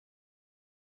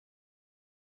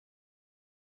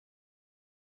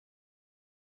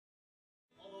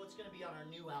it's going to be on our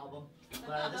new album.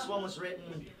 This one was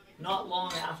written not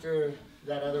long after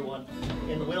that other one.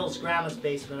 In Will's grandma's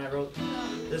basement. I wrote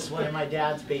this one in my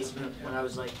dad's basement when I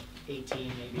was like 18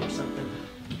 maybe or something.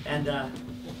 And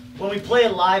when we play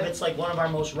it live, it's like one of our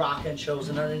most rockin' shows,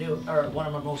 and one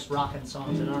of our most rockin'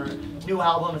 songs. And on our new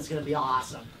album, it's going to be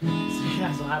awesome. So you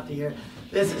guys will have to hear.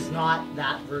 This is not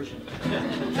that version.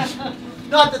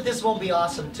 Not that this won't be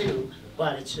awesome too,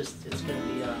 but it's just, it's going to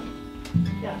be,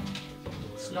 yeah,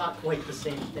 it's not quite the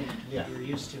same thing that you're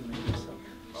used to maybe.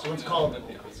 So it's called,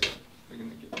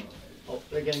 oh,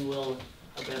 they're getting Will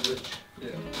a beverage. Yeah.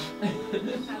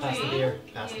 Pass the beer.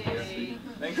 Pass the beer.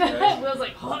 Thanks, guys. Will's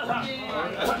like, hold on.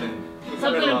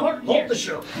 Something important here. Hold the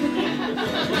show.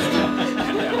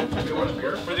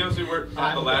 For those who weren't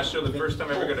at the last show, the first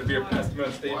time I ever got a beer passed to me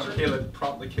on stage, Caleb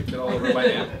promptly kicked it all over my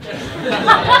hand.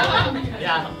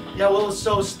 Yeah, Will was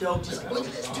so stoked. He's like, look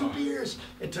at these 2 beers.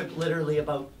 It took literally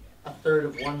about a third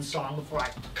of one song before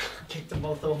I kicked them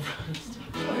both over.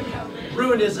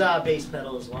 Ruined his bass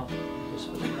pedal as well.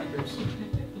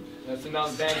 That's a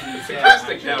non-band.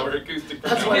 Acoustic now, we're acoustic.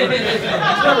 That's why we're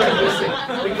acoustic.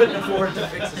 We couldn't afford to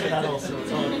fix his pedal, so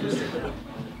it's all acoustic now.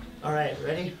 All right,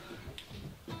 ready?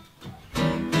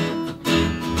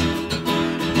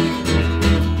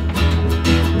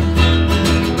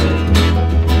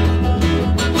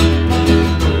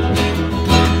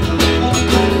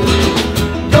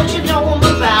 Don't you know I'm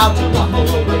about to walk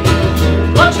away,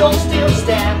 but you'll still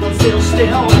stand and still.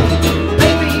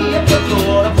 Maybe if you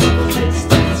thought of people's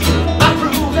distance, I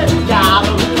prove that you got a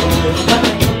little bit of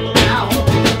pain now.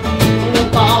 You're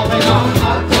falling on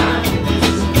hard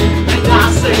times, and I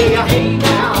say, hey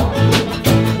now,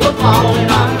 we're falling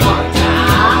on hard times.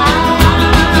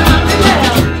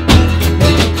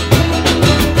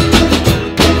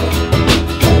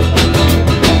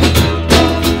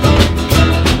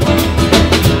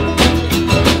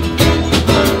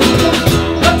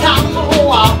 The time for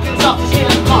walking's up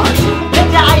 10 parts,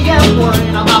 and I am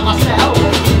worrying about myself.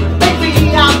 Maybe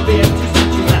I've been too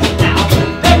such now.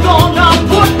 They're gonna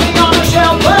put me on a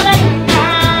shelf, but ain't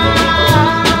now.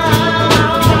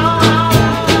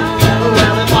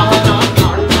 Well, they're falling on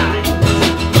hard times,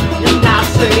 and I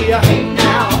say, hey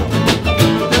now,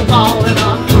 they're falling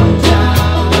on hard times.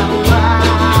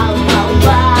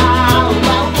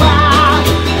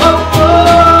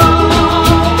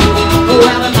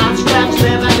 Well, if I scratch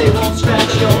them and they won't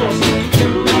scratch yours, you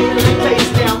lay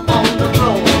face down on the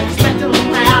floor, expecting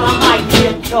that I might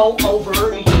get go over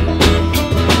you.